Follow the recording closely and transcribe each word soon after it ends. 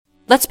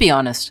Let's be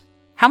honest.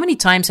 How many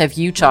times have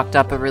you chalked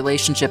up a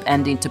relationship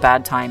ending to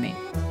bad timing?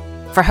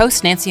 For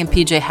hosts Nancy and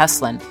PJ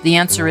Heslin, the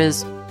answer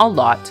is a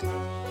lot.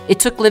 It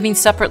took living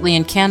separately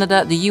in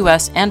Canada, the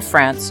US, and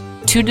France,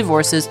 2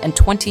 divorces, and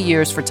 20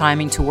 years for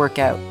timing to work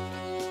out.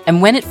 And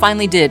when it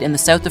finally did in the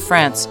south of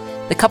France,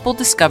 the couple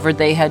discovered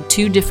they had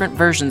 2 different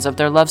versions of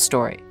their love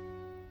story.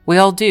 We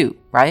all do,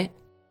 right?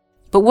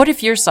 But what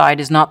if your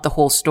side is not the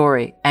whole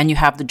story and you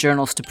have the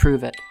journals to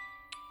prove it?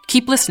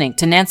 Keep listening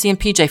to Nancy and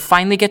PJ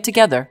Finally Get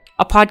Together,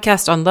 a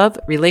podcast on love,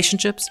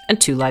 relationships, and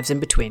 2 lives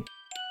in between.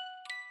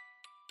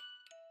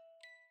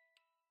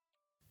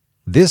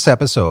 This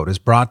episode is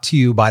brought to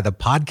you by the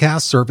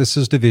Podcast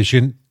Services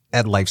Division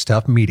at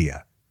Lifestuff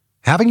Media.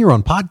 Having your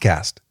own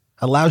podcast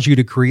allows you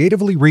to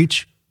creatively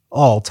reach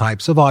all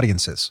types of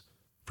audiences,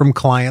 from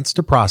clients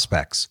to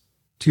prospects,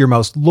 to your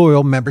most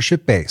loyal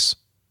membership base.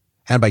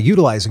 And by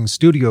utilizing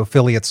studio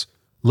affiliates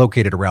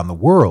located around the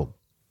world,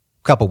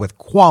 coupled with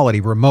quality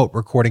remote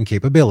recording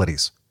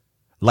capabilities,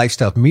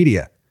 Lifestuff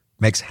Media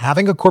makes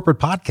having a corporate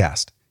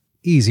podcast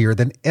easier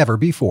than ever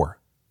before.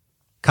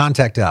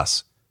 Contact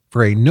us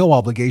for a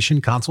no-obligation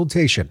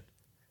consultation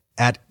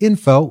at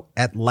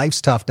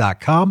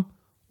info@lifestuff.com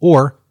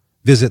or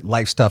visit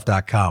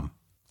lifestuff.com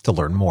to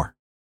learn more.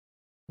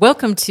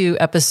 Welcome to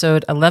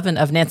episode 11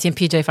 of Nancy and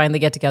PJ Finally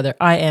Get Together.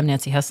 I am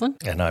Nancy Heslin.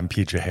 And I'm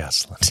PJ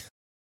Heslin.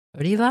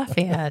 What are you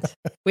laughing at?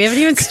 We haven't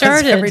even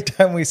started. Every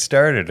time we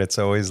started, it's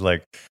always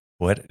like,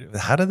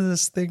 how did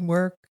this thing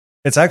work?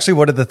 It's actually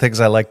one of the things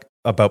I like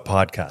about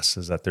podcasts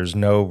is that there's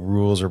no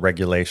rules or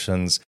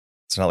regulations.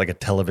 It's not like a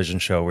television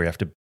show where you have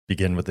to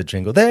begin with the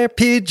jingle. They're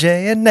PJ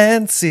and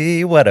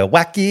Nancy. What a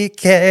wacky,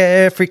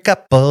 carefree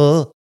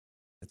couple.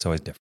 It's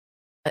always different.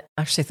 I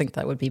actually think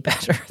that would be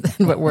better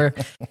than what we're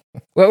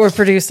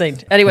producing.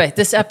 Anyway,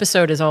 this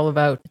episode is all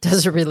about,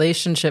 does a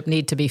relationship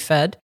need to be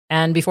fed?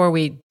 And before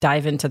we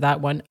dive into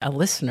that one, a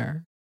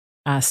listener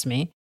asked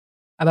me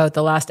about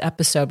the last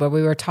episode where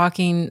we were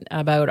talking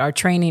about our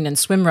training and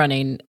swim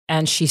running.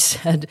 And she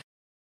said,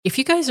 if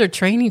you guys are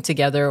training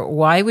together,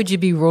 why would you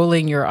be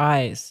rolling your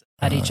eyes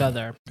at each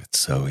other?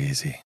 It's so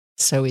easy.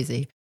 So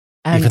easy.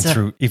 And,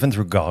 even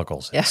through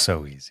goggles, it's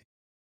so easy.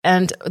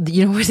 And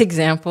you know what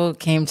example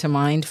came to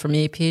mind for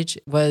me, Peach,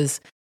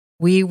 was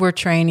we were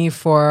training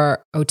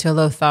for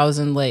Otillo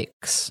Thousand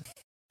Lakes.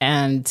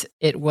 And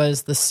it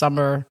was the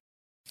summer,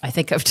 I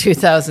think, of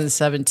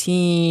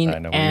 2017. I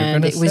know what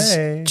and you're going to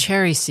say. Was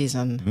cherry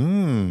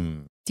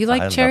season. Do you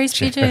like cherries,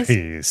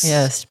 PJ?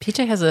 Yes.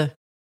 PJ has a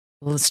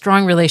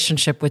strong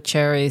relationship with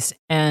cherries.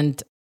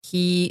 And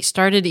he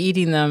started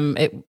eating them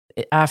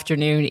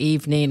afternoon,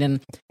 evening, and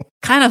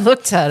kind of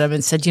looked at him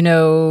and said, you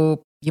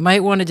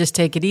might want to just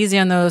take it easy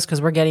on those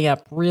because we're getting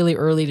up really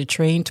early to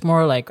train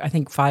tomorrow, like I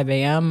think 5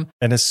 a.m.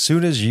 And as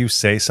soon as you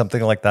say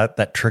something like that,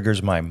 that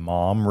triggers my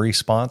mom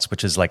response,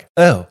 which is like,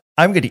 oh,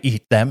 I'm going to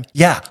eat them.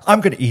 Yeah,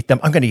 I'm going to eat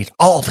them. I'm going to eat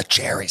all the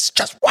cherries.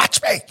 Just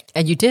watch me.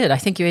 And you did. I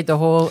think you ate the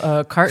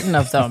whole carton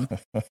of them.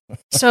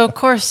 So, of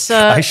course...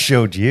 I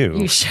showed you.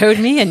 You showed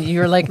me and you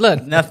were like,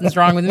 look, nothing's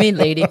wrong with me,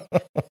 lady.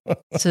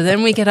 So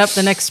then we get up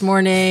the next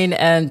morning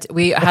and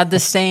we had the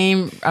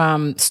same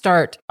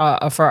start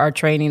for our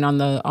training on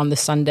the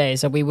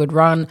Sundays. So we would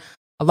run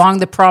along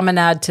the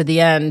promenade to the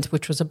end,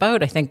 which was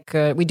about, I think,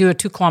 we do a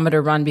 2-kilometer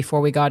run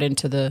before we got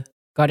into the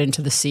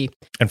sea.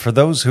 And for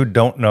those who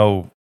don't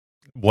know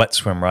what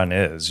swim run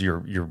is,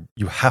 you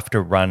have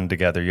to run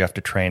together, you have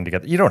to train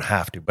together. You don't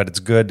have to, but it's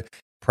good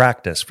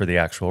practice for the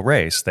actual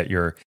race that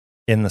you're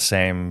in the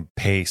same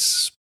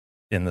pace,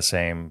 doing the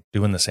same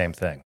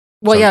thing.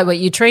 Well, yeah, but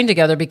you train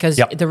together because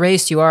the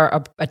race, you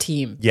are a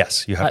team.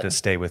 Yes, you have to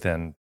stay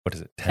within,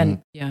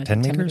 10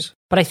 meters?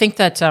 But I think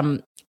that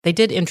they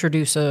did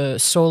introduce a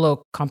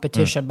solo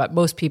competition, but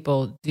most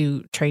people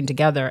do train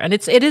together. And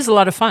it is a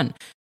lot of fun.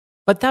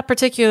 But that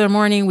particular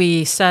morning,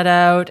 we set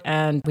out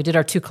and we did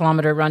our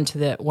 2-kilometer run to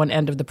the one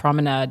end of the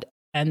promenade.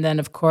 And then,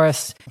 of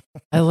course,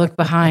 I look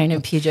behind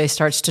and PJ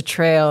starts to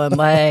trail and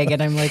lag.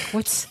 And I'm like,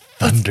 what's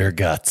Thunder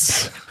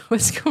Guts?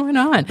 What's going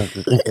on?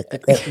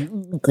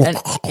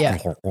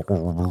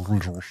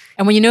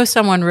 And when you know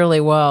someone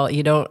really well,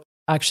 you don't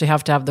actually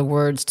have to have the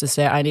words to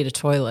say, I need a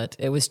toilet.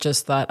 It was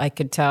just that I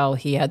could tell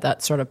he had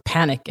that sort of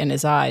panic in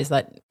his eyes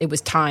that it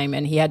was time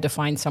and he had to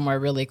find somewhere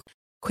really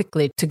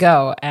quickly to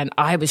go. And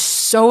I was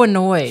so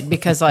annoyed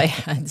because I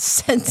had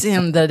said to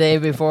him the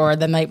night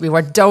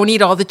before, don't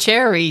eat all the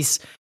cherries.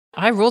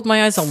 I rolled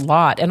my eyes a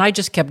lot and I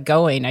just kept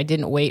going. I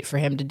didn't wait for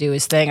him to do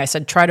his thing. I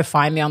said, try to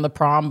find me on the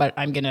prom, but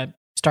I'm going to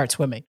start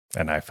swimming.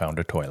 And I found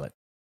a toilet.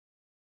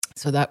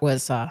 So that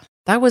was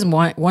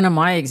one of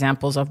my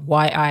examples of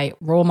why I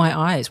roll my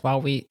eyes while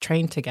we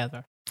train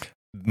together.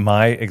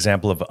 My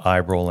example of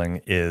eye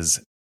rolling is,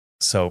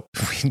 so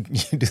you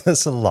do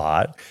this a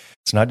lot.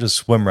 It's not just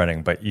swim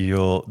running, but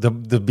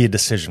there'll be a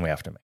decision we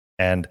have to make.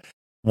 And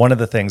one of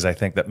the things I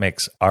think that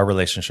makes our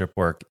relationship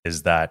work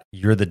is that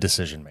you're the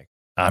decision maker.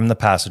 I'm the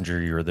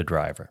passenger, you're the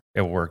driver.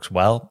 It works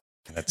well.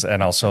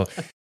 And also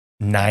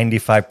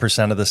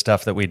 95% of the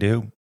stuff that we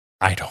do,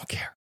 I don't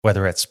care.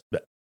 Whether it's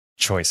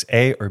choice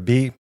A or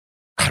B,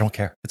 I don't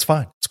care. It's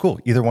fine. It's cool.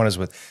 Either one is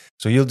with.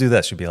 So you'll do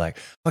this. You'll be like,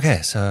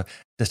 okay, so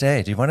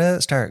today, do you want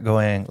to start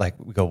going like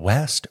we go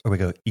west or we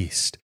go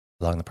east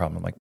along the problem?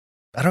 I'm like,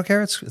 I don't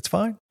care. It's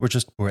fine.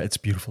 It's a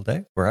beautiful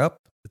day. We're up.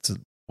 It's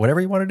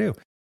whatever you want to do.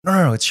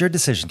 No. It's your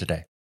decision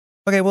today.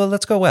 Okay, well,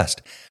 let's go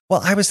west.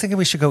 Well, I was thinking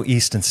we should go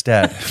east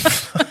instead.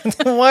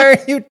 Why are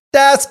you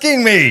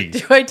asking me?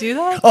 Do I do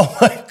that? Oh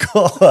my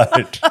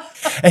God.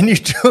 And you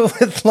do it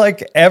with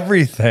like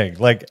everything,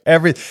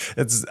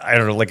 it's, I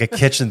don't know, like a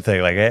kitchen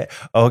thing. Like,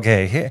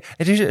 okay,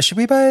 here, should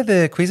we buy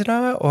the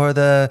Cuisinart or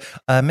the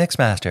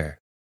Mixmaster?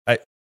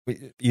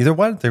 Either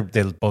one,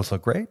 they both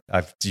look great.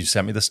 You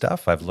sent me the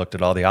stuff. I've looked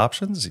at all the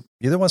options.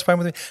 Either one's fine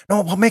with me.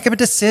 No, we'll make him a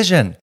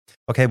decision.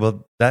 Okay,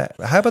 well,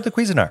 how about the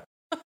Cuisinart?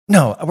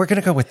 No, we're going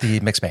to go with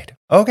the Mixmade.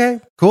 Okay,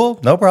 cool,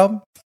 no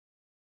problem.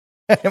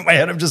 In my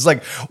head, I'm just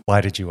like,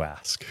 why did you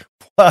ask?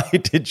 Why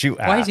did you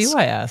ask? Why do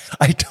I ask?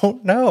 I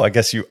don't know. I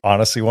guess you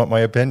honestly want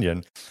my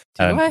opinion.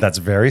 That's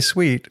very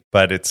sweet,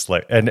 but it's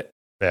like, and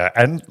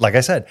like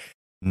I said,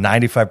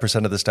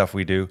 95% of the stuff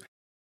we do,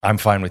 I'm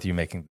fine with you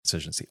making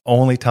decisions. The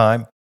only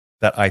time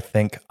that I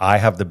think I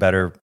have the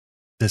better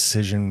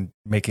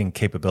decision-making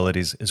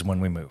capabilities is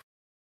when we move.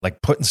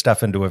 Like putting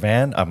stuff into a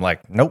van, I'm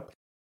like, nope,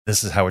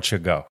 this is how it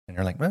should go. And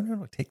you're like,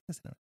 no, take this.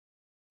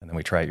 And then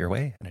we try it your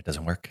way and it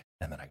doesn't work.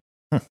 And then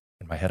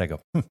in my head, I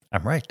go,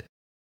 I'm right.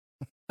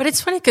 But it's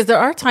funny because there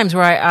are times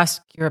where I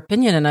ask your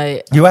opinion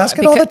and you ask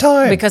it all the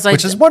time,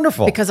 which is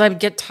wonderful. Because I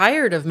get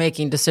tired of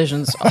making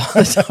decisions all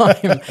the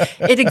time.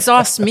 It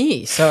exhausts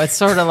me. So it's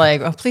sort of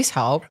like, oh, please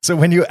help. So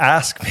when you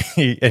ask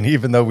me, and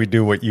even though we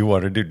do what you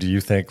want to do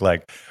you think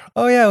like,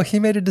 oh yeah, well, he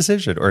made a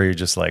decision? Or are you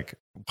just like,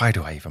 why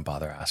do I even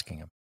bother asking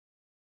him?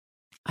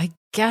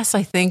 I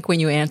think when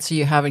you answer,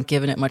 you haven't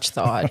given it much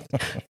thought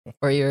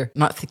or you're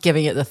not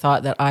giving it the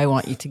thought that I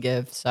want you to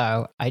give.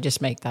 So I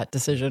just make that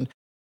decision.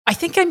 I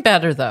think I'm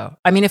better though.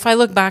 I mean, if I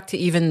look back to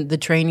even the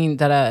training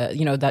that,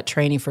 that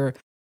training for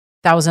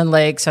 1,000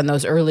 Lakes and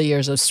those early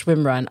years of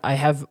swim run, I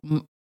have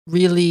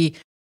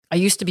I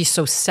used to be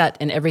so set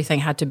and everything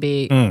had to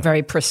be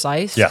very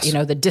precise. Yes.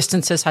 The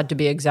distances had to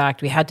be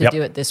exact. We had to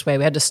do it this way.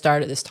 We had to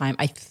start at this time.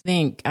 I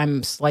think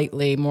I'm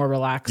slightly more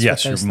relaxed.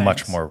 Yes, with those you're things.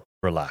 much more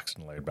relaxed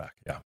and laid back.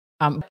 Yeah.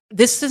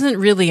 This isn't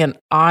really an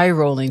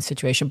eye-rolling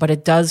situation, but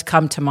it does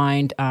come to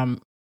mind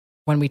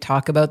when we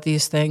talk about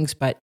these things.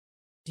 But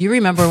do you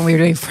remember when we were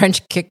doing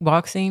French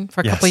kickboxing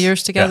for a couple of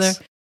years together?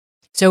 Yes.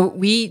 So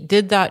we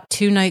did that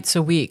 2 nights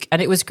a week,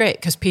 and it was great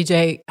because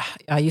PJ,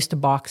 I used to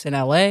box in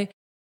LA,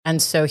 and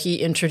so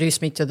he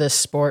introduced me to this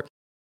sport,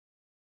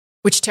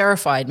 which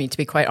terrified me, to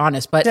be quite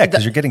honest. But yeah,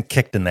 because you're getting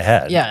kicked in the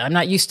head. Yeah, I'm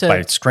not used to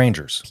by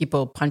strangers,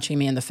 people punching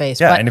me in the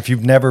face. Yeah, and if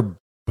you've never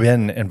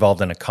been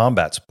involved in a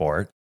combat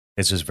sport,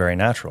 it's just very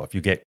natural. If you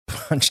get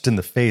punched in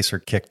the face or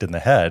kicked in the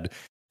head,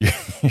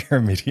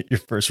 your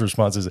first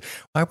response is,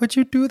 why would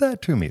you do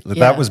that to me?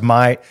 That was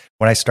when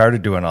I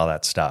started doing all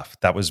that stuff,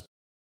 that was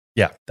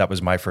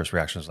my first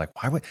reaction. I was like,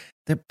 why would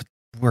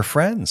we're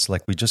friends?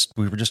 Like we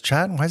were just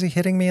chatting. Why is he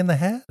hitting me in the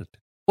head?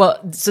 Well,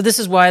 so this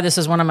is why this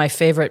is one of my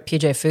favorite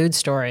PJ Food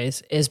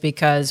stories, is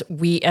because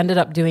we ended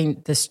up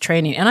doing this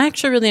training and I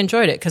actually really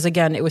enjoyed it. Cause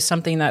again, it was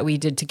something that we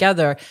did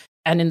together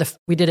and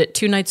we did it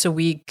 2 nights a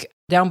week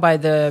down by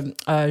the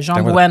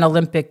Jean Gouin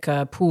Olympic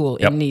pool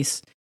in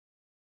Nice.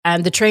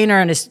 And the trainer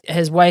and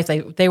his wife,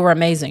 they were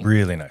amazing.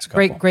 Really nice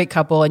couple. Great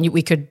couple. And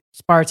we could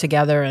spar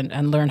together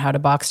and learn how to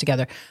box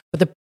together. But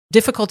the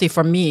difficulty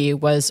for me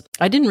was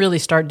I didn't really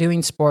start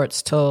doing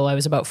sports till I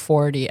was about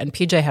 40. And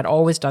PJ had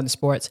always done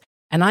sports.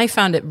 And I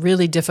found it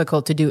really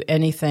difficult to do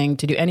any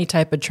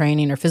type of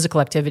training or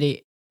physical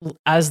activity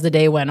as the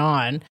day went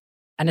on.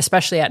 And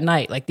especially at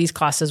night, like these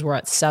classes were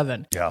at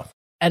 7. Yeah.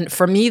 And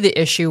for me, the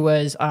issue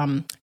was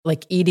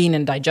like eating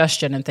and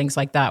digestion and things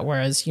like that.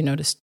 Whereas,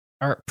 just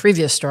our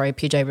previous story,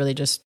 PJ really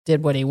just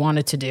did what he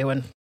wanted to do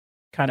and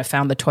kind of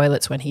found the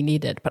toilets when he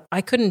needed. But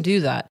I couldn't do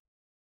that.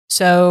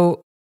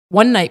 So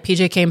one night,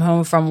 PJ came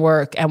home from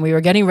work and we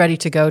were getting ready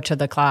to go to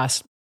the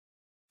class.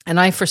 And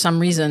I, for some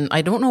reason,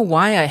 I don't know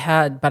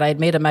why but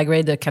I'd made a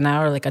magret de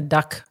canard, like a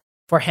duck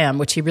for him,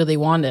 which he really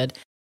wanted.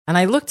 And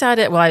I looked at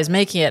it while I was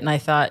making it and I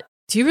thought,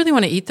 do you really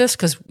want to eat this?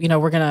 Because,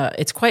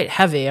 it's quite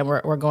heavy and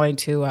we're going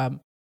to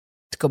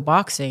go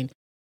boxing.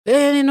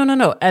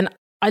 No. And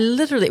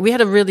we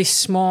had a really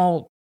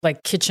small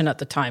like kitchen at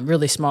the time,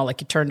 really small, like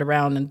you turned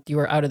around and you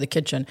were out of the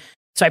kitchen.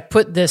 So I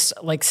put this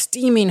like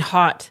steaming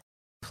hot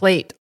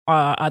plate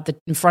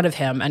in front of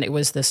him and it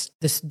was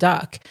this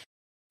duck.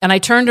 And I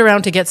turned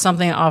around to get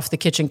something off the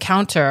kitchen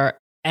counter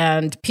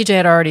and PJ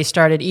had already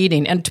started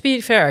eating. And to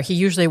be fair, he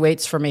usually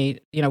waits for me,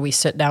 we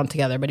sit down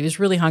together, but he was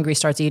really hungry,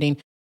 starts eating.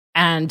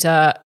 And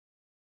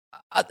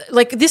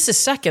like this is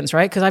seconds,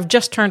 right? Because I've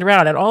just turned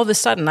around and all of a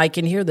sudden I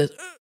can hear this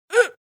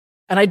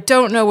and I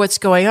don't know what's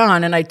going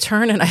on. And I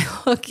turn and I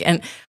look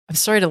and I'm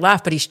sorry to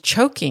laugh, but he's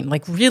choking,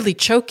 like really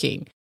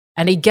choking.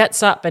 And he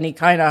gets up and he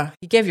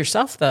gave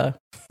yourself the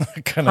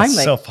kind of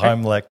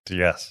self-Heimlich,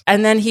 yes.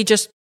 And then he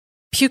just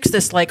pukes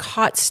this like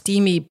hot,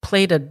 steamy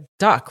plate of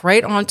duck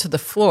right onto the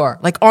floor,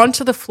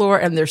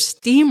 and there's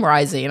steam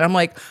rising. And I'm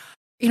like,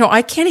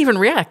 I can't even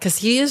react because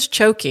he is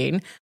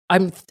choking.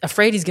 I'm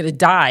afraid he's going to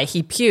die.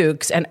 He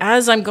pukes. And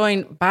as I'm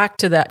going back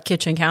to that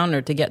kitchen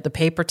counter to get the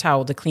paper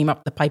towel to clean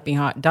up the piping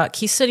hot duck,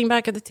 he's sitting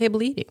back at the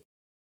table eating.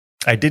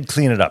 I did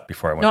clean it up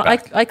before I went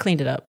back. No, I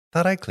cleaned it up.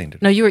 Thought I cleaned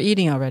it. No, you were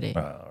eating already.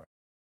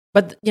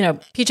 But,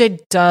 PJ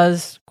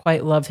does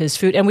quite love his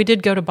food. And we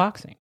did go to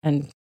boxing.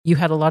 And you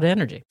had a lot of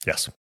energy.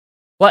 Yes.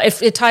 Well,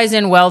 if it ties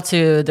in well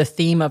to the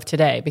theme of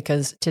today,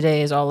 because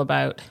today is all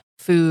about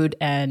food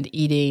and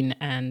eating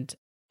and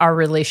our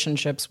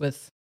relationships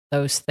with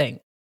those things.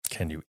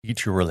 Can you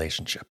eat your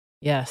relationship?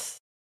 Yes.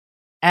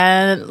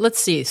 And let's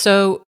see.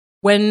 So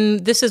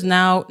when this is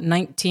now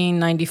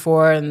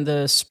 1994 in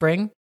the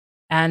spring,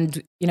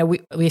 and,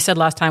 we said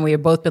last time we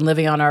had both been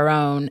living on our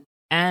own,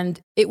 and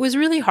it was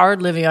really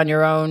hard living on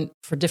your own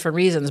for different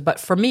reasons. But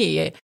for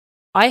me,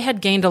 I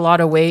had gained a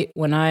lot of weight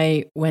when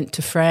I went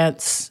to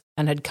France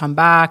and had come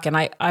back. And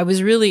I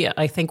was really,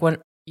 I think,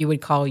 what you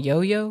would call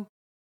yo-yo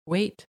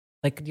weight,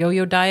 like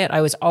yo-yo diet.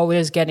 I was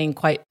always getting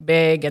quite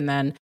big.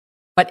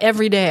 But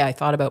every day I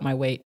thought about my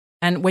weight.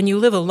 And when you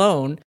live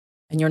alone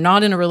and you're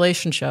not in a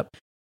relationship,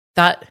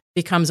 that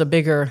becomes a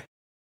bigger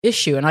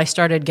issue. And I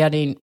started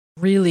getting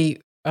really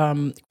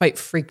quite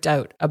freaked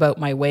out about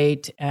my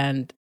weight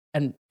and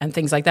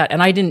things like that.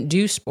 And I didn't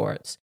do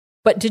sports.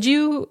 But did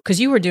you, because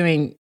you were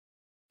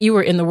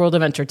in the world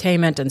of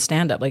entertainment and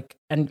stand-up,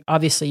 and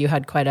obviously you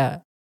had quite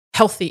a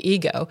healthy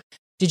ego.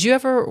 Did you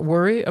ever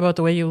worry about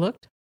the way you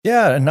looked?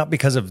 Yeah, and not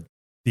because of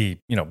the,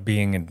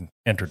 being in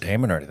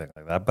entertainment or anything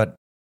like that, but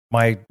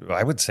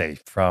I would say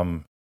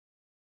from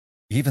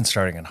even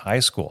starting in high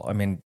school, I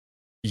mean,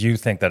 you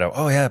think that,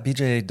 oh yeah,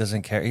 BJ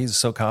doesn't care. He's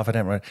so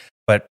confident.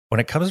 But when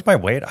it comes to my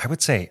weight, I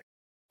would say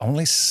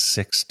only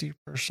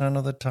 60%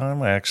 of the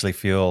time I actually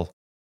feel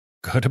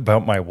good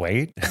about my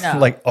weight.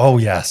 No. Oh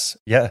yes.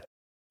 Yeah.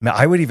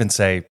 I would even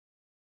say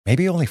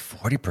maybe only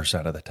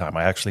 40% of the time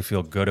I actually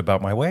feel good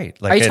about my weight.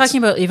 Are you talking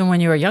about even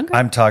when you were younger?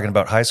 I'm talking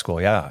about high school,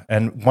 yeah.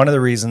 And one of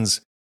the reasons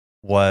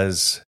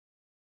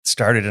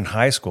started in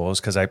high school is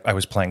because I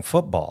was playing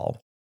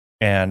football,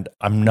 and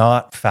I'm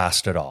not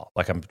fast at all.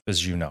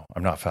 As you know,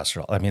 I'm not fast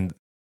at all. I mean,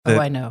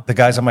 I know. The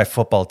guys on my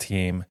football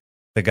team,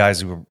 the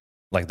guys who were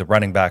like the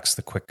running backs,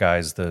 the quick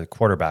guys, the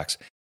quarterbacks,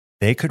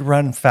 they could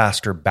run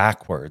faster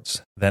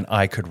backwards than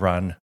I could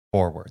run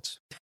forwards.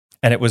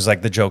 And it was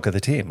like the joke of the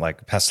team,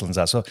 like pestilence.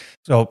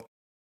 So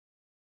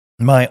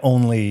my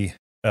only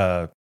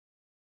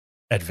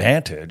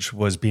advantage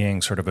was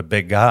being sort of a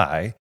big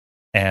guy.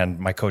 And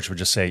my coach would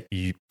just say,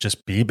 you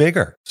just be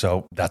bigger.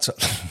 So that's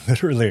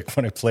literally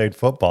when I played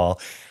football,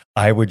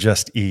 I would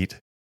just eat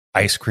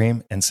ice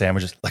cream and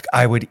sandwiches.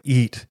 I would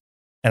eat,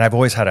 and I've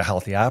always had a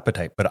healthy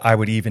appetite, but I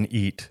would even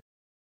eat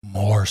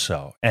more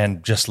so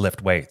and just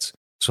lift weights.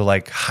 So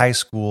high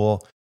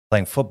school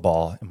playing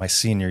football in my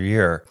senior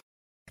year,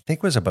 I think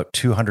it was about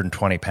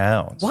 220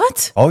 pounds.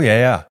 What? Oh,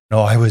 yeah. No,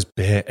 I was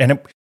big. And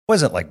it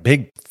wasn't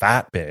big,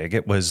 fat big.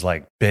 It was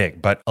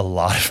big, but a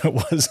lot of it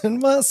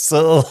wasn't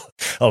muscle.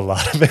 A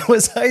lot of it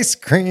was ice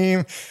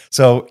cream.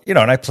 So, and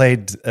I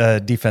played a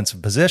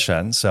defensive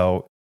position.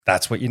 So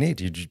that's what you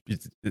need.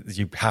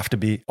 You have to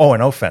be,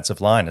 an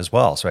offensive line as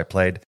well. So I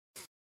played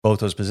both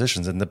those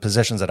positions. And the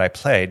positions that I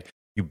played,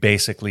 you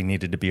basically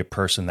needed to be a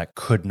person that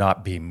could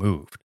not be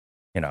moved,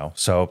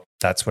 So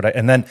that's what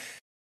and then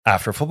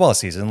after football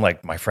season,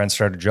 my friends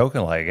started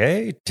joking,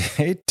 hey,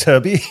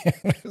 Tubby.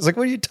 I was like,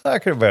 what are you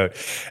talking about?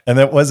 And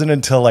that wasn't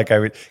until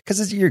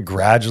because you're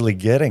gradually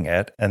getting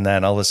it. And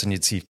then all of a sudden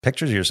you'd see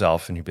pictures of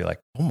yourself and you'd be like,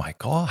 oh my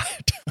God.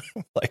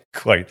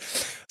 Quite.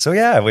 So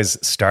yeah, I was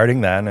starting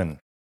then, and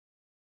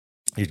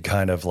you'd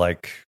kind of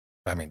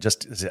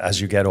just as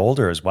you get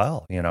older as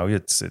well,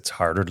 it's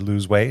harder to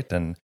lose weight.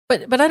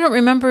 But I don't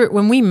remember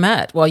when we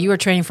met. Well, you were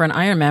training for an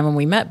Ironman when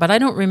we met, but I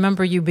don't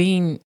remember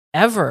you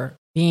ever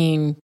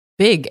being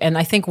big. And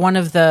I think when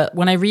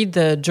I read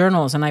the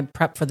journals and I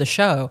prep for the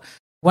show,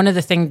 one of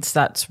the things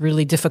that's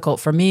really difficult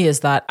for me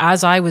is that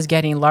as I was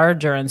getting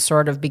larger and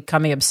sort of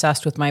becoming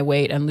obsessed with my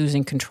weight and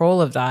losing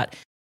control of that,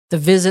 the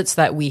visits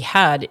that we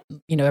had,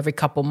 every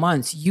couple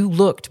months, you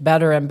looked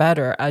better and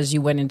better as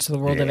you went into the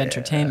world of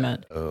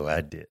entertainment. Oh, I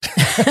did.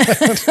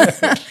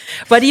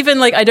 But even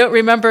I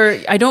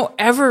don't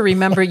ever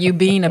remember you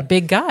being a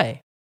big guy.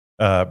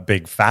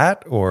 Big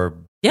fat or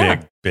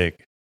big?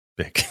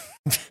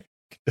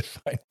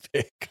 Define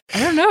big. I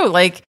don't know.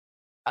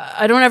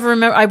 I don't ever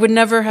remember. I would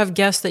never have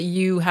guessed that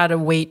you had a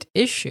weight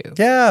issue.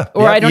 Yeah.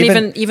 Or I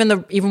don't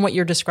even what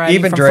you're describing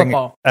even from during,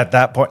 football. At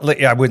that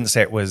point, I wouldn't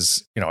say it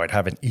was, I'd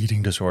have an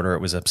eating disorder. It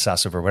was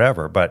obsessive or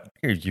whatever, but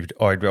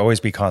I'd always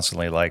be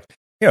constantly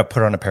put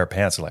on a pair of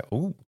pants and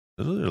ooh,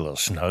 this is a little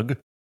snug.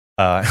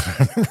 I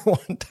remember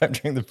one time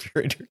during the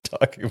period you're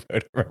talking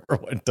about,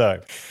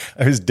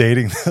 I was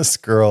dating this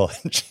girl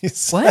and she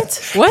said...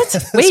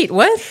 What? Wait,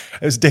 what?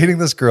 I was dating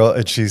this girl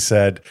and she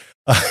said...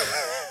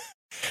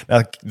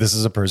 Now, this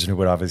is a person who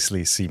would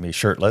obviously see me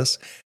shirtless,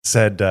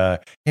 said,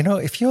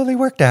 if you only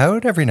worked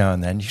out every now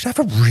and then, you'd have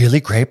a really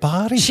great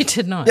body. She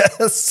did not.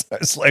 Yes. I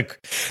was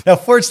now,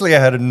 fortunately, I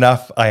had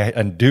enough,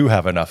 I do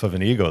have enough of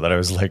an ego that I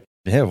was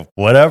yeah,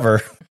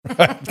 whatever.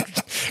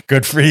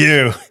 Good for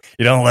you.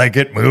 You don't like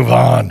it, move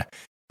on.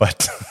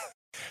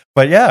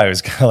 But yeah, I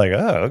was kind of like,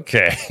 oh,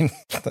 okay.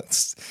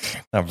 That's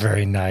not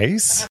very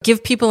nice.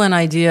 Give people an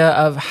idea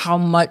of how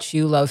much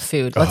you love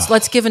food.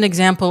 Let's give an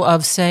example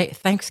of, say,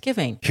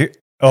 Thanksgiving.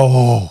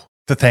 The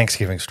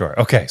Thanksgiving story.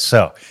 Okay,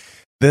 so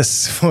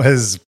this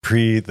was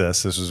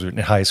this was in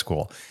high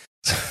school.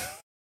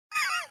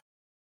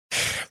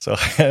 So,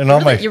 and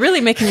you're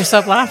really making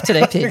yourself laugh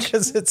today, Pidge.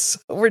 Because it's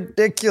so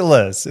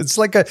ridiculous. It's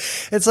like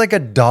a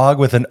dog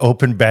with an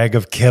open bag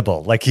of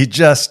kibble. Like he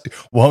just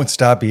won't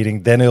stop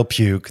eating. Then he'll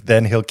puke.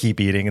 Then he'll keep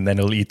eating, and then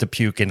he'll eat the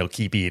puke, and he'll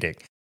keep eating.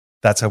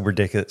 That's how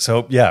ridiculous.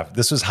 So yeah,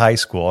 this was high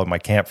school, and my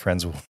camp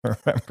friends will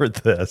remember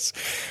this.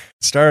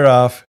 Started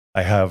off,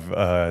 I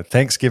have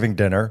Thanksgiving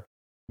dinner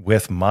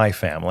with my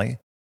family.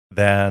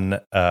 Then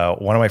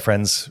one of my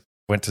friends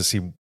went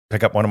to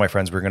pick up one of my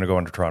friends. We were going to go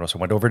into Toronto, so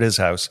I went over to his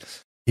house.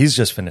 He's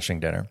just finishing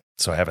dinner.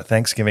 So I have a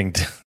Thanksgiving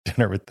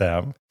dinner with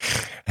them.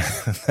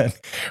 And then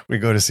we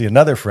go to see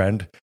another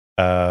friend.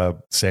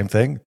 Same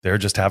thing. They're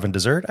just having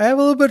dessert. I have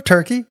a little bit of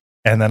turkey.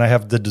 And then I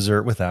have the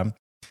dessert with them.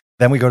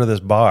 Then we go to this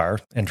bar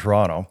in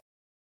Toronto.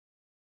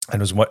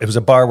 And it was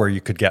a bar where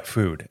you could get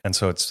food. And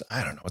so it's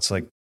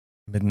like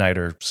midnight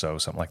or so,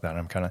 something like that.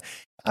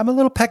 I'm a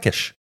little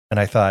peckish. And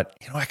I thought,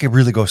 I could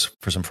really go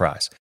for some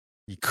fries.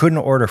 You couldn't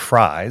order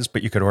fries,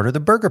 but you could order the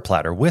burger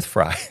platter with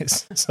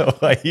fries. So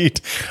I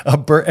eat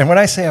and when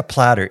I say a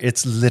platter,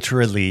 it's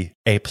literally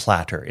a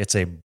platter. It's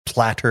a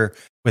platter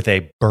with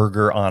a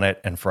burger on it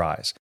and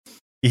fries.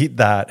 Eat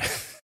that.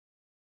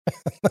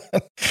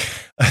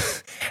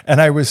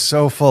 And I was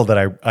so full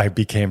that I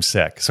became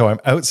sick. So I'm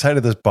outside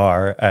of this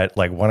bar at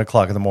like 1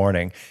 o'clock in the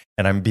morning,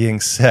 and I'm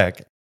being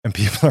sick. And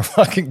people are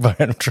walking by,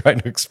 and I'm trying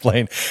to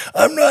explain,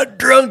 I'm not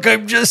drunk.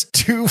 I'm just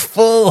too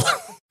full.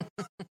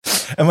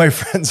 And my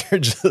friends are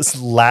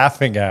just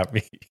laughing at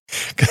me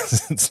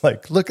because it's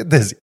like, look at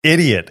this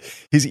idiot.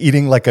 He's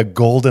eating like a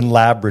golden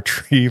lab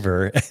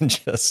retriever and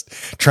just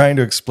trying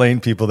to explain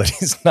people that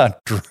he's not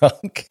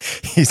drunk.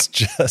 He's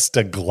just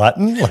a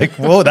glutton. Like,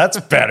 whoa, that's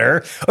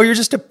better. Oh, you're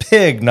just a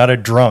pig, not a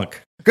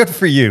drunk. Good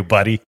for you,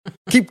 buddy.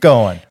 Keep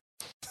going.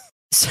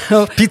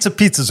 So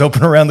Pizza's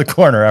open around the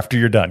corner after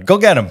you're done. Go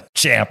get him,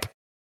 champ.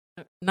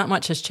 Not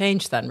much has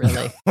changed then,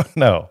 really.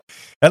 No.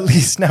 At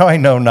least now I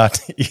know not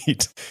to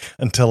eat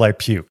until I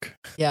puke.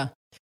 Yeah.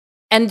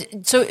 And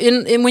so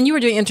in when you were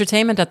doing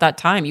entertainment at that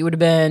time, you would have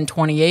been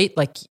 28,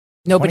 like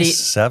nobody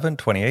 27,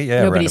 28,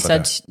 yeah. Nobody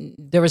said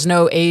there was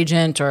no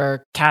agent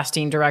or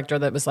casting director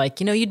that was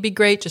like, you'd be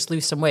great, just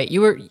lose some weight.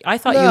 I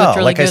thought you looked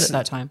really good at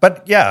that time.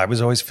 But yeah, I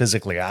was always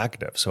physically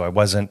active. So I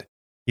wasn't,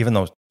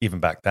 even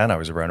back then I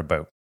was around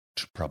about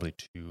probably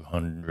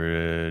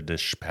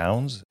 200-ish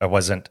pounds.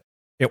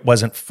 It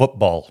wasn't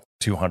football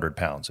 200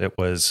 pounds. It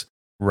was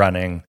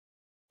running,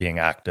 being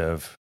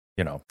active,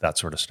 that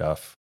sort of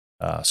stuff.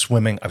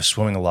 Swimming. I was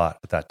swimming a lot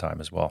at that time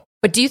as well.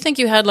 But do you think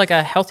you had like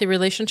a healthy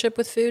relationship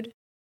with food?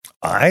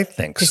 I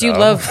think so.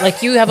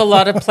 Because you have a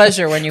lot of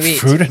pleasure when you eat.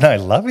 Food and I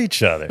love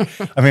each other.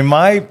 I mean,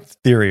 my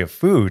theory of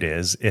food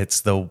is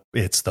it's the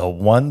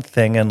one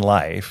thing in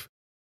life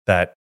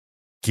that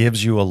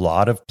gives you a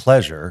lot of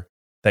pleasure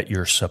that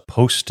you're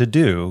supposed to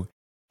do.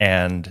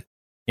 And,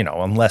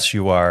 unless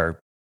you are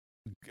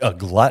a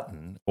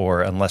glutton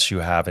or unless you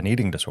have an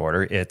eating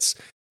disorder, it's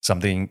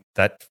something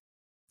that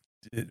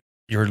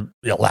you're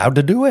allowed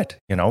to do it,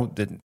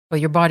 But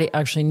your body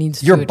actually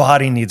needs your food.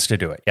 body needs to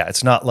do it. Yeah,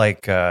 it's not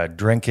like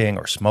drinking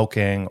or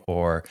smoking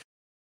or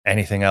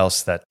anything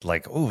else that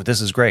like, oh,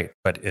 this is great,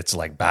 but it's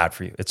like bad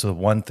for you. It's the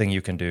one thing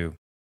you can do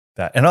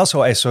that. And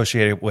also I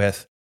associate it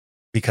with,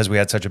 because we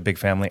had such a big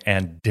family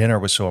and dinner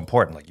was so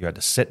important. Like you had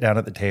to sit down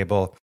at the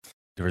table.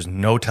 There was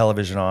no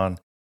television on.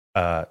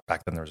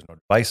 Back then there was no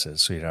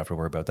devices, so you didn't have to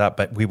worry about that.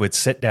 But we would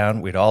sit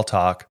down, we'd all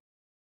talk.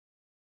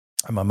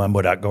 And my mom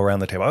would go around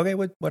the table. Okay,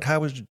 how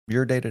was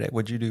your day today?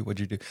 What'd you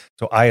do?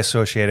 So I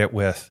associate it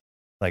with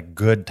like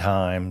good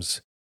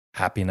times,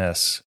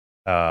 happiness,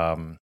 a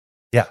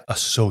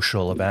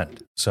social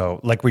event.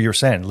 So like what you were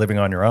saying, living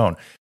on your own.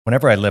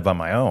 Whenever I live on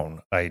my own,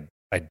 I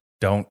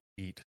don't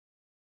eat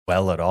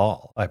well at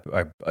all.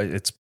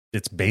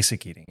 It's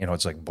basic eating.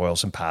 It's like boil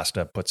some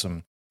pasta, put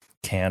some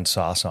canned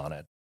sauce on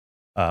it.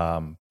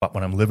 But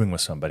when I'm living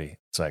with somebody,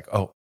 it's like,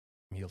 oh,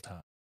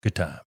 mealtime, good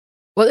time.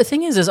 Well, the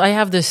thing is I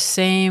have the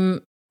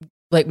same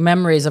like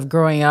memories of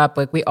growing up.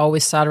 Like we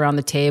always sat around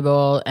the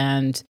table,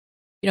 and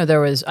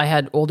I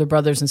had older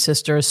brothers and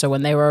sisters, so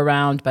when they were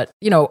around, but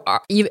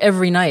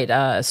every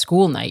night,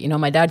 school night,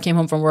 my dad came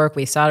home from work,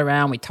 we sat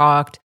around, we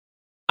talked.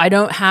 I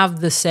don't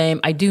have the same.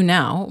 I do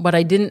now, but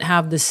I didn't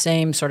have the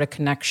same sort of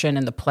connection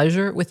and the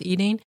pleasure with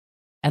eating.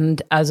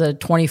 And as a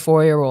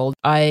 24-year-old,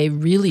 I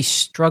really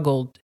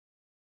struggled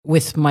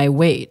with my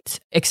weight,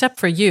 except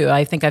for you.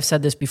 I think I've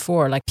said this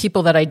before, like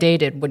people that I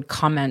dated would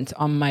comment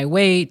on my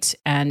weight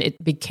and it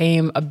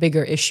became a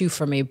bigger issue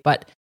for me.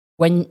 But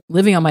when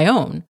living on my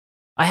own,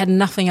 I had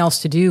nothing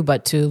else to do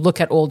but to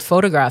look at old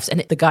photographs.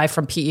 And the guy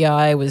from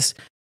PEI was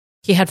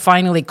he had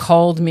finally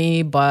called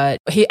me, but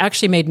he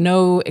actually made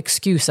no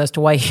excuse as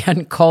to why he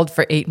hadn't called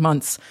for 8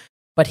 months.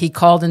 But he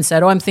called and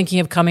said, "Oh, I'm thinking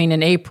of coming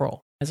in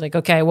April." I was like,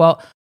 "Okay,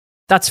 well,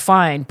 that's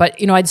fine." But,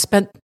 I'd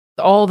spent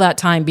all that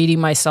time beating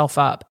myself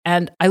up.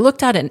 And I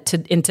looked at it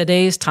in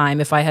today's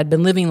time, if I had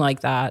been living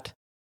like that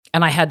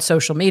and I had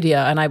social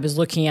media and I was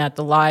looking at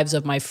the lives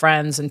of my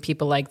friends and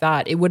people like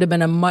that, it would have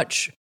been a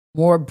much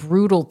more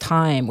brutal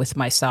time with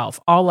myself.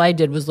 All I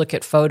did was look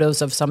at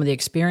photos of some of the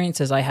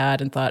experiences I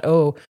had and thought,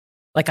 oh,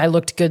 like I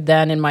looked good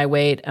then in my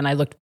weight and I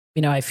looked,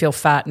 I feel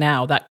fat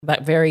now. That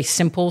very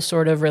simple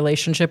sort of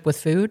relationship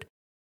with food.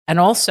 And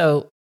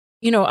also,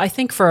 I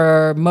think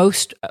for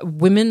most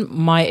women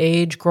my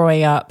age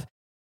growing up,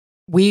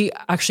 we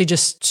actually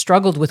just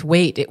struggled with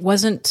weight. It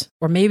wasn't,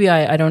 or maybe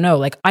I don't know,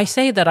 like I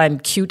say that I'm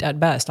cute at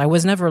best. I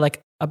was never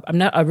I'm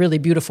not a really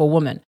beautiful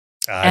woman.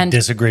 I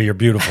disagree. You're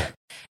beautiful.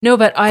 No,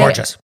 but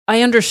Gorgeous.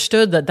 I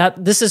understood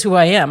that this is who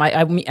I am.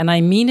 And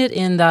I mean it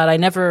in that I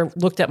never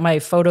looked at my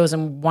photos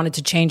and wanted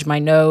to change my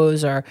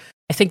nose. Or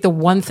I think the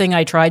one thing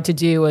I tried to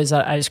do was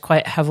I was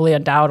quite heavily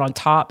endowed on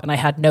top and I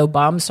had no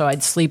bum. So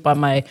I'd sleep on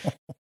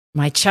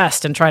my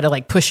chest and try to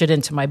like push it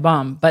into my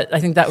bum. But I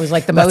think that was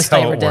like the most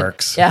I ever did.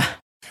 Works. Yeah.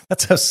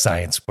 That's how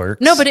science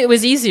works. No, but it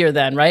was easier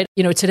then, right?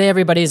 Today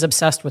everybody is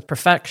obsessed with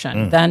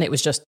perfection. Then it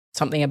was just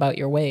something about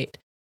your weight.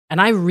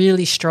 And I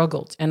really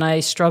struggled. And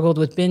I struggled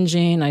with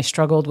binging. I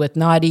struggled with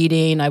not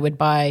eating. I would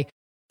buy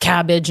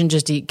cabbage and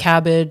just eat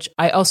cabbage.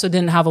 I also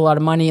didn't have a lot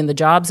of money in the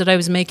jobs that I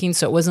was making.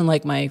 So it wasn't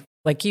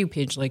like you,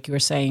 Paige, like you were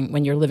saying,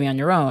 when you're living on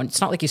your own. It's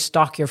not like you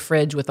stock your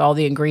fridge with all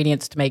the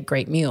ingredients to make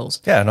great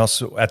meals. Yeah. And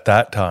also at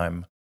that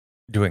time,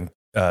 doing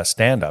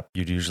stand-up,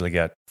 you'd usually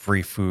get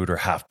free food or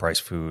half-price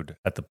food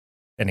at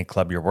any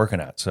club you're working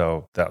at.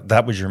 So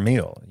that was your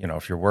meal.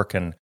 If you're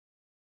working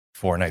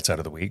 4 nights out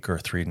of the week or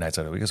 3 nights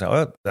out of the week,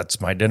 oh, that's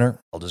my dinner.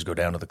 I'll just go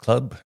down to the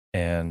club.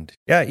 And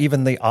yeah,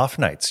 even the off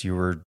nights, if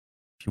you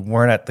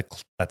weren't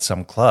at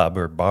some club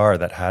or bar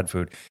that had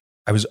food,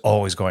 I was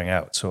always going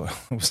out. So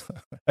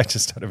I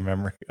just had a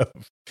memory of.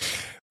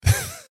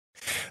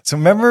 So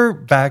remember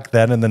back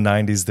then in the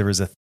 90s, there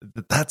was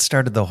that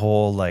started the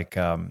whole like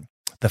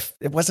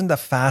it wasn't the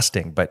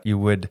fasting, but you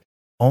would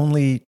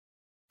only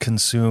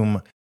consume,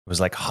 it was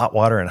like hot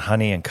water and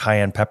honey and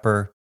cayenne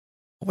pepper.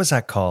 What was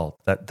that called?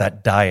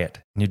 That diet.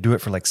 And you do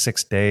it for like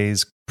 6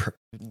 days.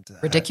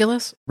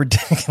 Ridiculous?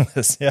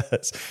 Ridiculous,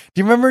 yes. Do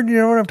you remember, you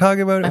know what I'm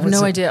talking about? I have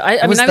no idea.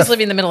 I was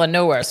living in the middle of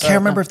nowhere. So I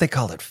can't remember if they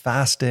called it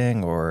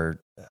fasting or...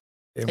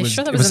 Are you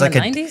sure that was in the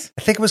 90s?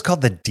 I think it was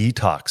called the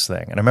detox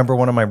thing. And I remember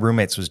one of my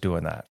roommates was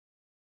doing that.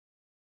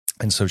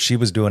 And so she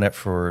was doing it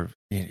for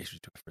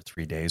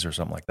 3 days or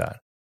something like that.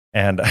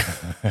 And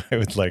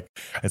I'd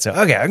say,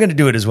 okay, I'm going to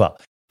do it as well.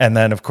 And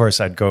then, of course,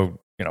 I'd go,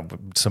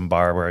 some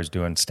bar where I was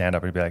doing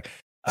stand-up and be like,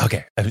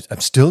 okay, I'm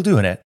still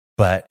doing it.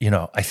 But,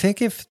 I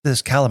think if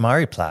this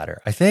calamari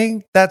platter, I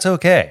think that's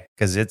okay.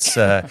 Because it's,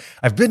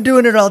 I've been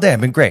doing it all day.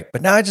 I've been great.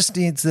 But now I just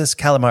need this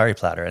calamari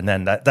platter. And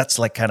then that's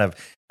like kind of,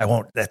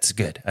 that's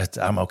good.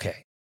 I'm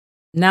okay.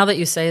 Now that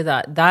you say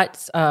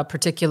that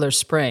particular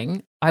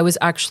spring, I was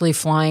actually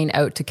flying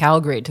out to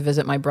Calgary to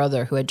visit my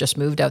brother who had just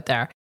moved out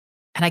there.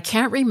 And I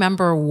can't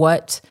remember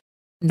what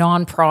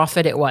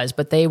nonprofit it was,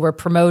 but they were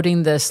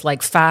promoting this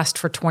like fast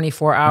for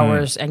 24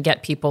 hours and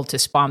get people to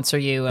sponsor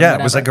you. And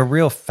whatever. It was like a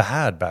real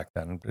fad back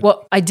then.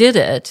 Well, I did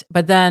it,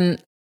 but then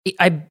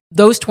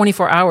those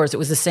 24 hours, it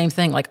was the same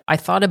thing. Like I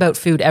thought about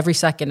food every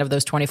second of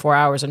those 24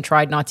 hours and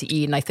tried not to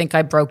eat. And I think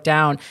I broke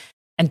down.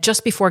 And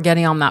just before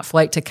getting on that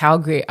flight to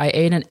Calgary, I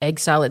ate an egg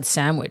salad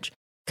sandwich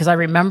because I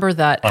remember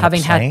that on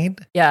having a plane?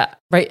 Yeah,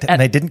 right.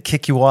 And they didn't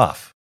kick you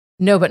off.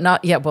 No, but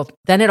not yet. Well,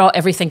 then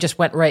everything just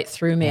went right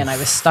through me and I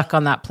was stuck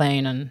on that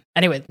plane. And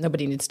anyway,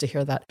 nobody needs to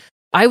hear that.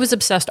 I was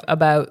obsessed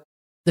about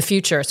the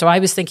future. So I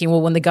was thinking,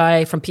 well, when the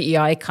guy from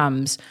PEI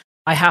comes,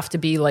 I have to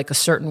be like a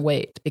certain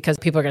weight because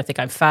people are going to think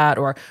I'm fat.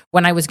 Or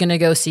when I was going to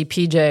go see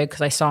PJ,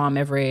 because I saw him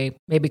every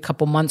maybe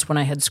couple months when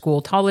I had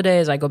school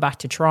holidays, I go back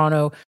to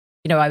Toronto.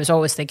 I was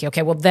always thinking,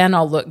 okay, well, then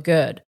I'll look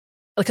good.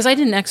 Because I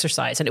didn't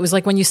exercise. And it was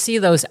like when you see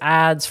those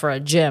ads for a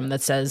gym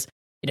that says,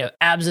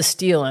 abs of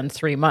steel in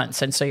 3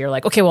 months. And so you're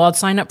like, okay, well, I'll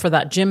sign up for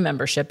that gym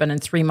membership. And in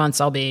 3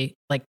 months, I'll be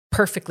like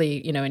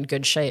perfectly, in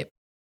good shape.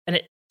 And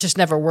it just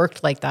never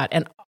worked like that.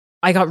 And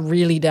I got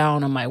really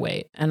down on my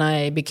weight and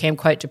I became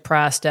quite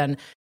depressed. And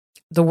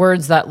the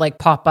words that like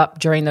pop up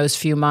during those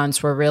few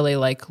months were really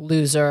like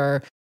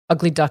loser,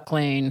 ugly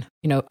duckling.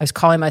 I was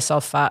calling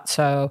myself fat.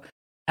 So,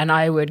 and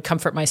I would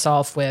comfort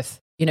myself with,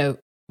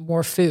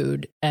 more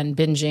food and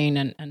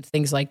binging and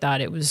things like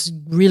that. It was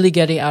really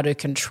getting out of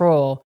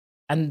control.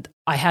 And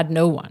I had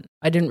no one.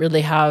 I didn't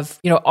really have,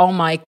 all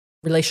my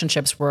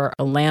relationships were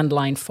a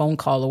landline phone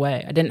call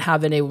away. I didn't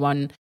have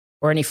anyone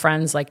or any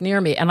friends like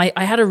near me. And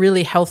I had a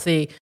really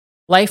healthy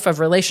life of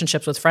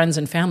relationships with friends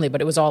and family,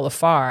 but it was all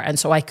afar. And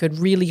so I could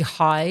really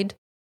hide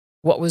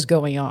what was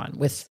going on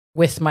with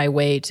my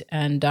weight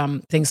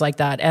and things like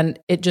that. And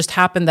it just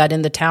happened that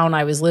in the town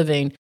I was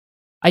living,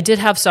 I did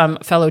have some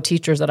fellow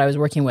teachers that I was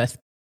working with.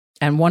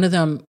 And one of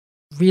them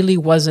really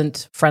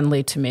wasn't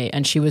friendly to me.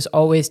 And she was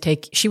always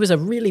she was a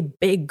really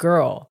big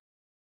girl,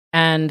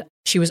 and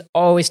she was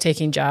always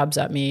taking jabs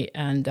at me.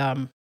 And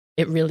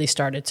it really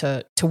started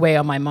to weigh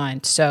on my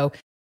mind. So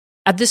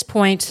at this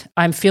point,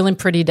 I'm feeling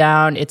pretty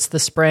down. It's the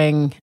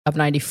spring of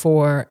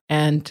 94.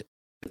 And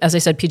as I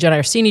said, PJ and I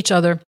are seeing each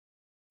other.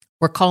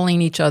 We're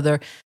calling each other.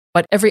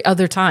 But every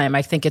other time,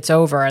 I think it's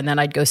over. And then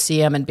I'd go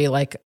see him and be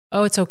like,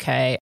 oh, it's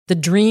okay. The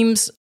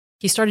dreams,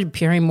 he started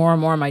appearing more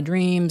and more in my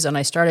dreams. And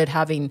I started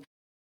having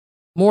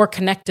more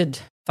connected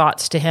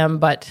thoughts to him,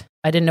 but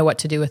I didn't know what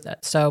to do with it.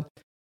 So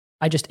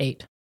I just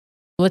ate.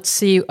 Let's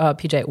see,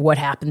 PJ, what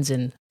happens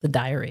in the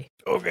diary.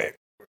 Okay.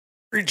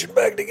 Reaching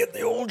back to get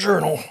the old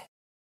journal.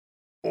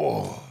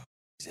 Oh,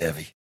 it's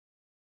heavy.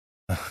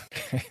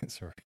 Okay,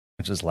 sorry.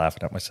 I'm just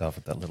laughing at myself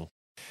at that little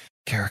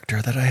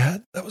character that I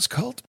had that was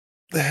called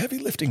the heavy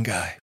lifting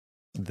guy.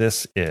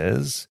 This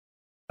is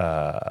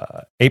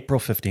April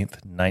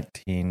 15th,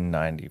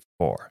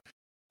 1994.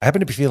 I happen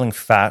to be feeling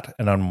fat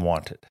and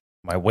unwanted.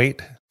 My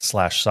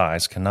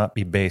weight/size cannot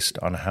be based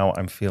on how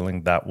I'm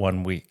feeling that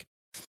one week.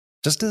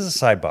 Just as a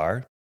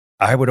sidebar,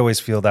 I would always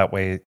feel that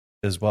way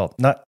as well.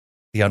 Not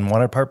the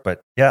unwanted part,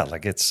 but yeah,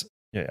 like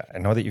I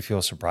know that you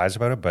feel surprised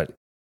about it, but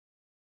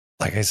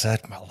like I said,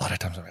 a lot of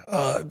times I'm like,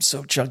 oh, I'm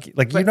so chunky.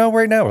 Like, right now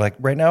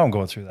I'm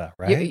going through that,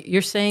 right?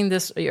 You're saying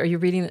this, are you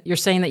reading, you're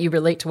saying that you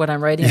relate to what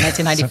I'm writing in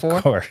 1994?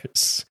 Of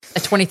course. A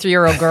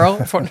 23-year-old girl?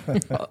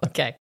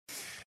 Okay.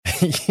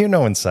 You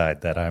know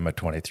inside that I'm a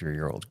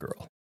 23-year-old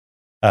girl.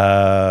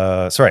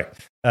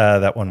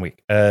 That 1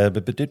 week.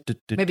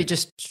 Maybe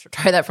just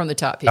try that from the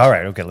top. All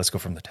right, okay, let's go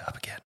from the top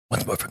again.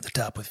 Once more from the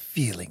top with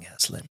feeling,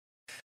 Heslin.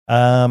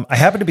 I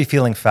happen to be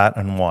feeling fat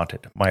and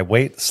unwanted. My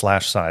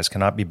weight/size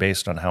cannot be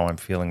based on how I'm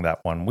feeling that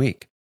 1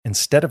 week.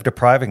 Instead of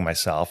depriving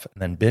myself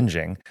and then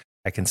binging,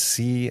 I can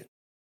see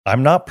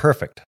I'm not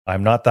perfect.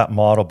 I'm not that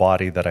model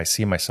body that I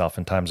see myself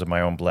in times of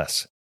my own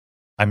bliss.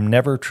 I'm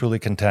never truly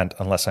content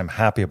unless I'm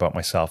happy about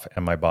myself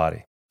and my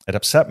body. It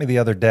upset me the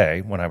other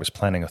day when I was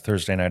planning a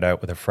Thursday night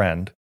out with a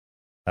friend.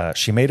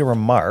 She made a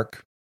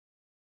remark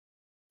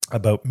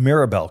about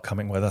Mirabelle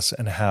coming with us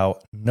and how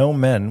no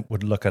men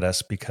would look at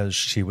us because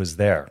she was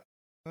there.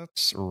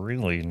 That's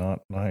really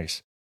not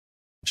nice.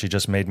 She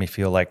just made me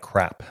feel like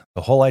crap.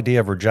 The whole idea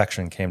of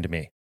rejection came to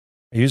me.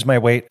 I use my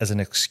weight as an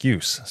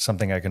excuse,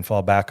 something I can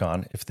fall back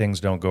on if things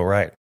don't go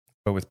right.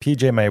 But with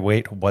PJ, my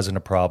weight wasn't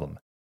a problem.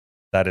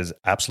 That is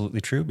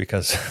absolutely true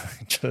because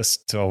I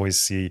just always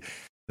see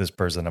this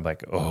person. I'm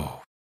like,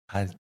 oh,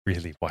 I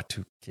really want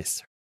to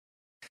kiss her.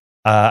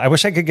 I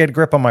wish I could get a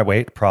grip on my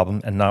weight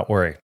problem and not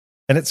worry.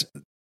 And it's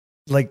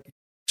like,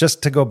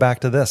 just to go back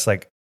to this,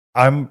 like,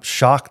 I'm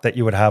shocked that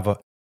you would have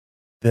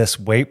this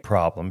weight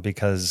problem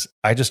because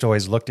I just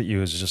always looked at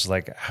you as just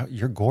like,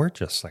 you're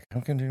gorgeous. Like, how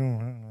can you?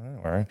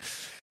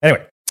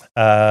 Anyway,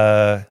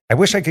 I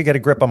wish I could get a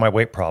grip on my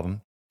weight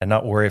problem and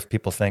not worry if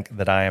people think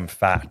that I am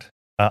fat.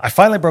 I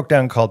finally broke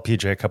down and called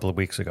PJ a couple of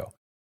weeks ago.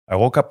 I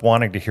woke up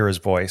wanting to hear his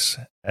voice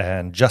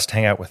and just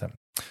hang out with him.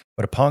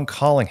 But upon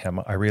calling him,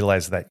 I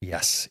realized that,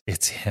 yes,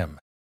 it's him.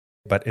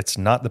 But it's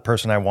not the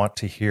person I want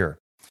to hear.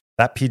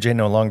 That PJ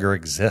no longer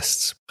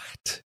exists.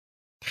 What?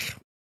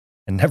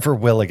 And never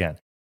will again.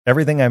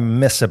 Everything I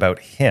miss about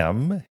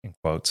him, in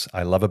quotes,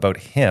 I love about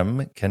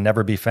him, can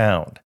never be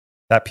found.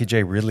 That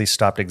PJ really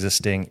stopped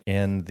existing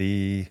in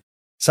the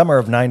summer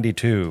of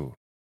 92.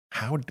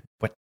 What?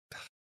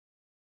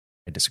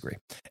 I disagree.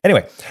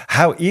 Anyway,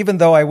 how even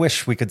though I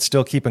wish we could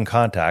still keep in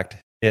contact,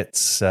 it's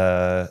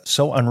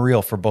so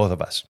unreal for both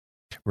of us.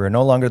 We're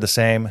no longer the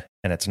same,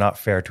 and it's not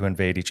fair to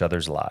invade each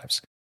other's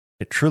lives.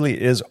 It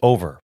truly is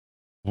over.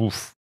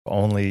 Oof,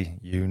 only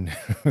you knew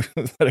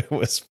that it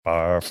was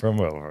far from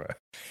over.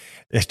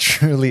 It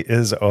truly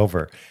is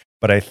over.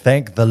 But I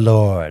thank the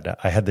Lord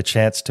I had the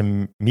chance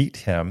to meet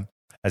him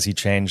as he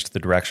changed the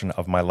direction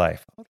of my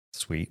life. Oh,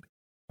 sweet.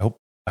 I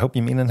hope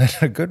you mean it in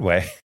a good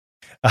way.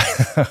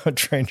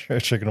 Trained your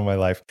chicken in my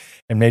life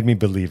and made me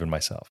believe in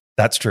myself.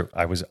 That's true.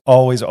 I was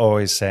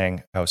always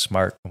saying how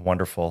smart and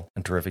wonderful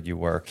and terrific you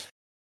were,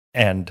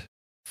 and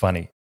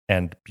funny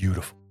and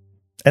beautiful,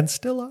 and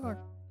still are.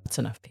 That's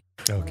enough, Pete.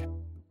 Okay.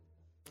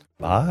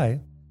 Bye.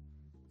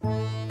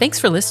 Thanks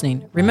for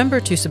listening. Remember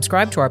to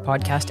subscribe to our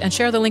podcast and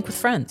share the link with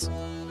friends.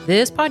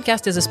 This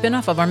podcast is a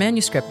spin-off of our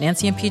manuscript,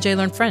 Nancy and PJ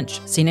Learn French.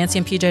 See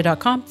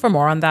nancyandpj.com for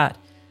more on that.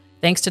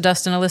 Thanks to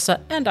Dustin, Alyssa,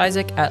 and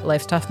Isaac at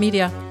Life's Tough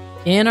Media.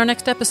 In our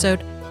next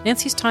episode,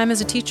 Nancy's time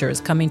as a teacher is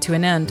coming to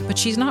an end, but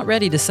she's not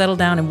ready to settle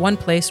down in one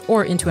place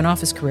or into an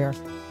office career.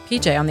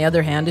 PJ, on the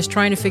other hand, is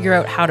trying to figure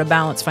out how to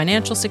balance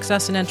financial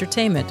success and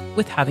entertainment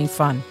with having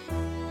fun.